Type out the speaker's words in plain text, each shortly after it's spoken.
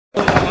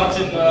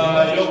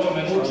način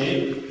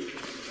Yokomenuchi.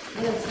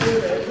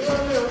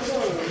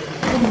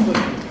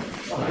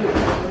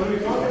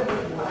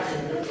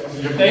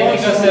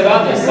 Tehnika se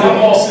radi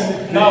samo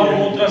na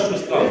unutrašnju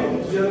stranu.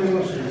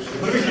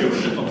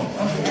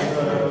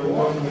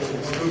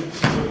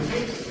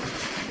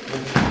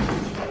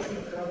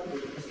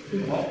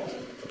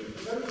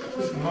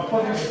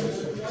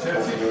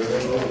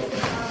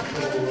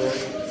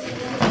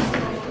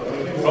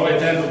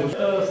 Probajte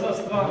sa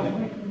strane.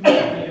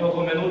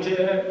 Yokomenuchi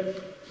je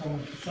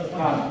sa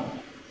strane.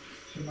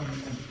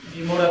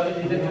 I morate da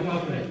idete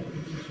napred.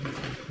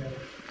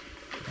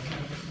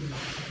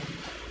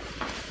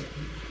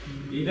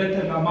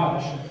 Idete na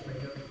marš.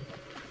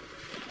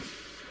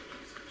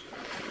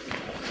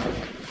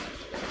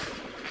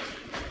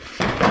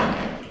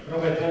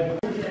 Probajte.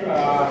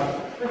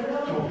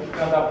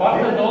 Kada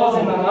partner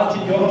dolazi na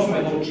način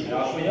Yokomenuchi,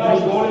 ako ja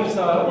govorim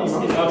sa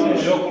istim načinom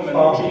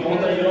Yokomenuchi,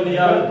 onda i oni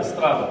ja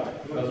stradam.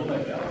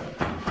 Razumete?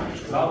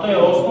 Zato je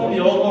osnovni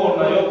odgovor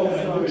na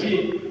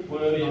Yokomenuchi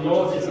koji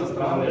dolazi sa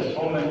strane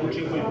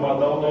Shomenuchi koji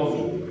pada od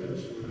ozdu.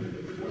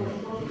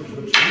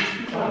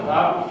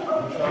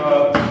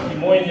 I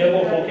moj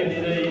njegov bokkend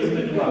ide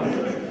između nas.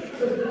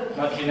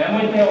 Znači,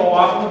 nemojte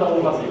ovako da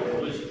ulazite.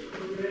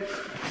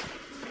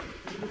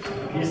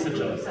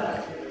 Isečali se.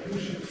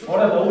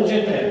 Mora da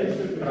uđete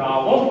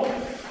pravo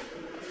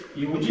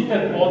i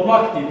uđite pod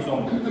lakticom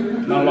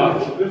na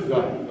marš.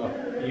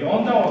 I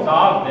onda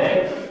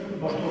odavde,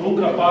 pošto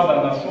ruka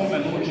pada na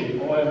Shomenuchi,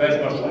 ovo je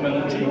vežba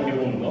Shomenuchi i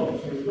Kibundo,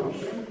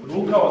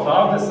 ruka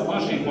odavde sa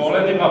vašim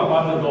kolenima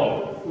padne dole.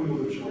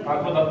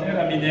 Tako da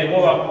teram i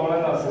njegova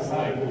kolena se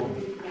sami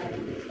gubi.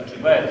 Znači,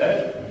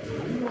 gledajte,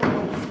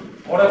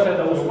 morate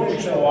da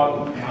uskočite ovako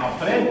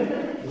napred,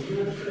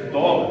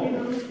 dole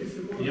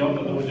i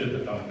onda da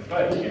uđete tamo.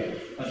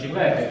 Znači,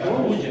 gledajte, kada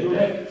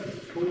uđete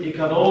i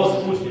kada ovo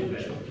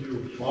spustite,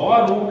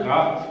 ova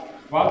ruka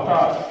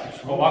hvata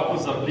ovako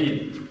za blid,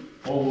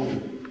 ovu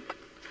ruku.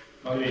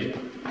 Da vidite,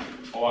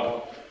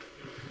 ovako.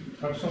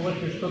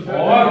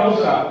 Ova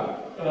ruka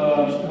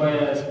koja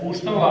je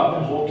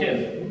spuštala bokkend,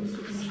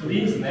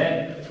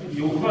 sklizne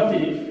i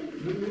uhvati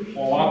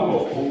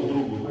ovako ovu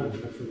drugu ruku.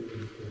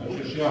 Znači,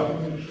 još jedan.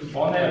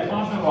 Ona je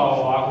padala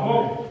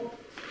ovako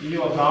i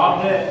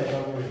odavde,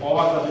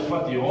 ova kad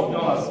uhvati ovde,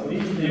 ona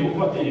sklizne i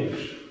uhvati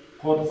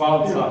kod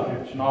palca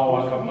na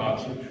ovakav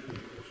način.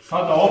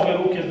 Sada obe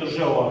ruke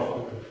drže ovako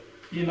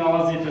i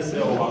nalazite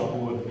se ovako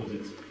u ovoj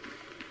poziciji.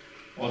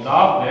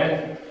 Odavde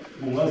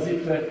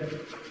ulazite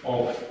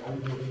ovdje.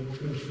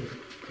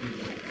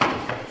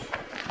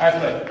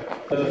 Dakle,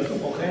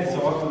 okreni se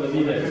ovako da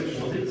vide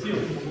poziciju.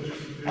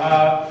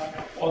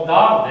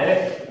 Odavde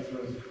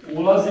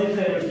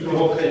ulazite i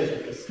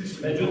okrećete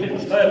se. Međutim,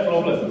 šta je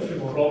problem?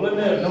 Problem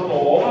je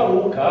što ova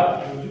ruka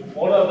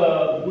mora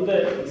da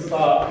bude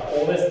sa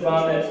ove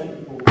strane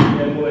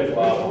njegove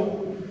glave.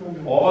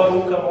 Ova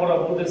ruka mora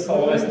da bude sa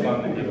ove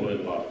strane njegove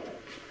glave.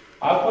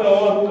 Ako je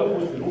ova ruka,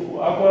 pusti ruku,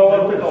 ako je ova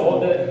ruka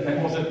ovde, ne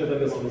možete da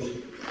ga slušite.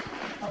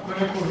 Ako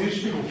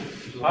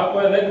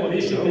je neko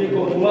viši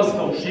prilikom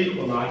ulaska u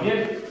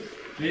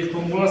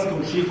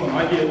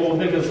shihonage,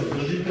 ovde ga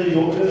zadržite i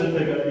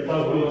okrenete ga i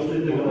tako i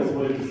ostavite ga na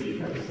svojoj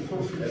visini.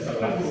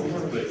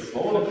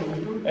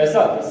 E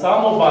sad,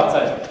 samo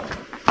bacanje.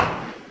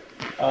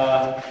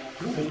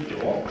 Pusti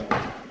ovo.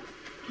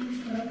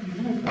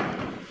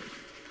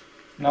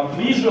 Na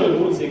bližoj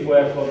ruci koja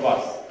je kod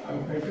vas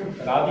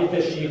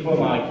radite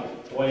shihonage,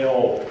 to je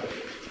ovo.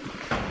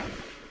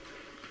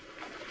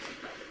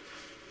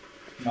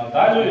 Na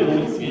daljoj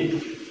ruci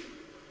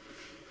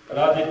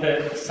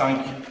radite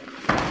sanki.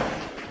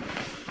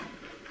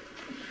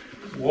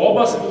 U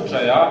oba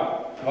slučaja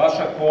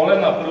vaša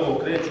kolena prvo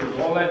kreću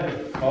dole,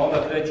 pa onda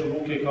kreću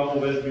ruke kao u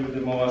vežbi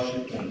udemo vaši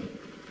puni.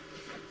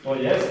 To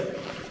jest,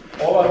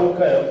 ova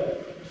ruka je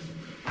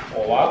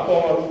ovako,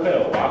 ova ruka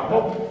je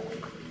ovako.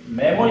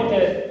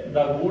 Nemojte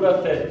da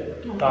gurate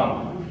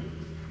tamo.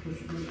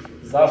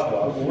 Zašto?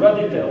 Ako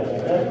uradite ovo,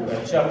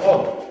 neće ja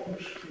hoda.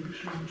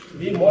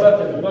 Vi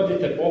morate da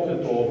uradite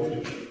pokret ovdje.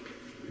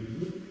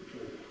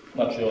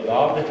 Znači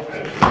odavde.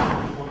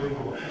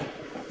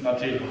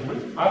 Znači,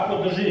 ako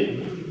drži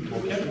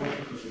bokkend,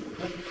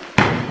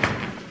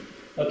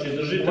 znači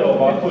držite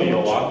ovako i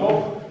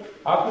ovako.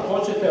 Ako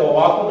hoćete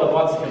ovako da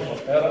bacite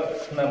partnera,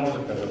 ne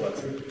možete da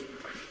bacite.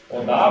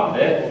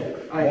 Odavde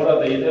mora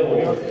da ide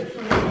ovdje.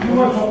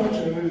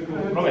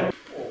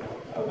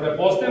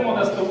 Prepostavimo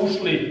da ste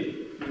ušli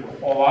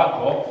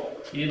ovako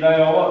i da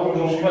je ova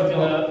ruka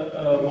uhvatila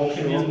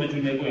bokkend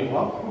između njegovih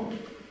glava.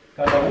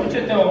 Kada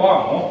uđete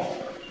ovamo,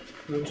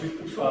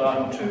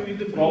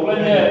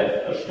 problem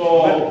je što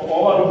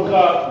ova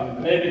ruka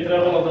ne bi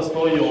trebala da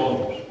stoji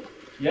ovdje.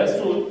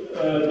 Jesu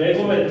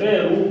njegove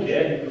dve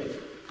ruke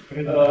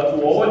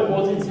u ovoj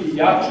poziciji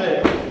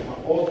jače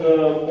od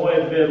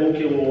moje dve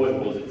ruke u ovoj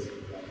poziciji.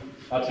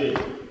 Znači,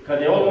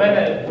 kad je on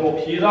mene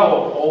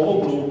blokirao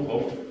ovom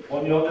rukom,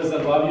 on je ovde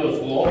zaglavio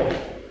zlo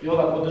i on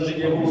ako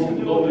drži njegovu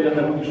ruku dobro, ja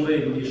ne mogu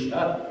uraditi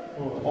ništa.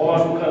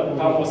 Ova ruka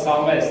tamo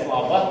sama je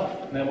slaba,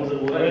 ne može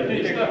uraditi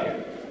ništa.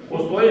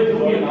 Postoji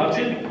drugi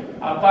način,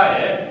 a pa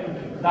je,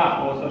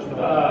 da,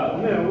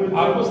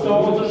 ako ste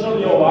ovo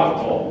držali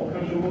ovako,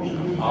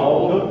 a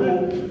ovo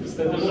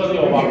ste držali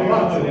ovako,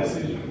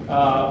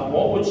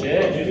 moguće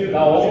je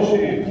da ovo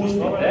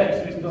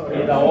pustite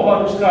i da ova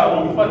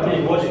ruka upate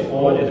i dođe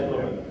ovdje.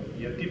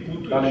 Jer ti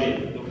putuješ,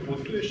 dok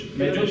putuješ...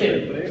 Međutim,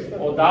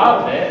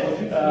 odavde,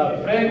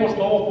 pre nego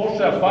što ovo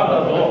počne da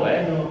pada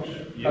dole,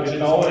 znači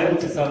na ovoj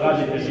ruci sad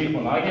radite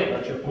shihonage,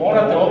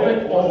 morate opet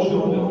ovu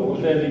drugu ruku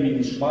da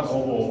eliminišite,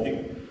 ovo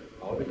ovdje.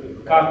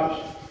 Kako?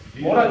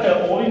 Morate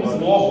ovim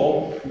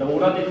zglobom da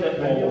uradite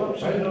ovo.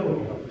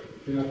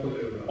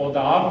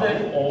 Odavde,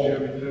 ovo.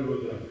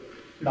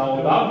 Da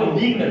odavde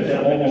dignete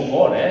ovo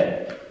gore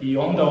i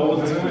onda ovo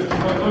spustite.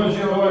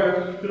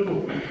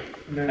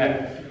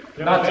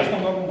 Znači,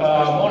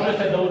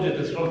 možete da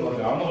uđete skroz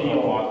lagano i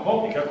ovako,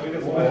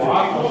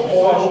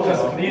 ova ruka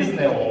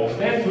sklizne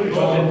ovde,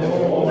 dođete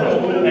ovde,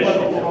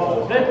 neštite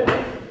ovde,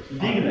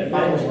 dignete,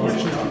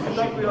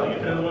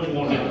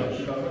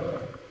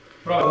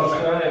 Pravna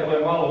strana koja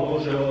je malo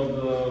duže od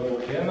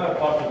bokena,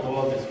 papir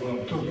dolazi s kojom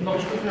dužinom.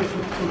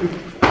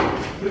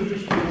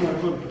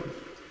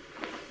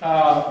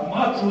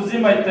 Mač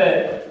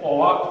uzimajte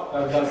ovako,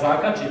 kad ga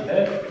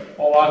zakačite,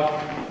 ovako.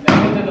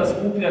 Nemojte da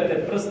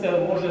skupljate prste, jer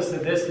može se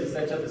desiti,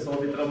 sećate se,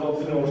 ovdje treba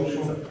obzira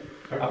oštrica.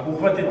 Ako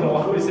uhvatite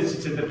ovako,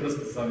 iseći ćete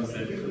prste sami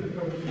sebi.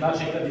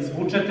 Znači, kad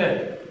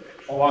izvučete,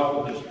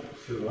 ovako držite.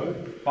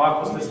 Pa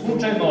ako ste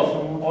slučajno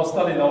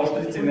ostali na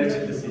oštrici,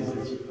 nećete se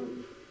iseći.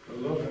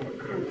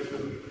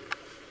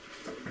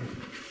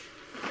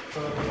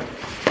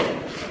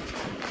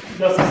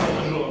 Da se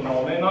zadržu na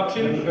ovaj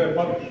način,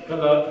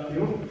 kada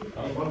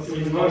se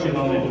izlači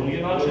na ovaj drugi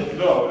način.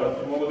 Da, ja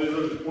to mogu da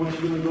izlači,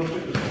 poći da mi došli,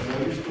 da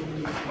sam isto,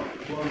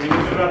 da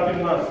mi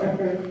vratim nas.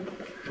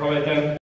 Probajte.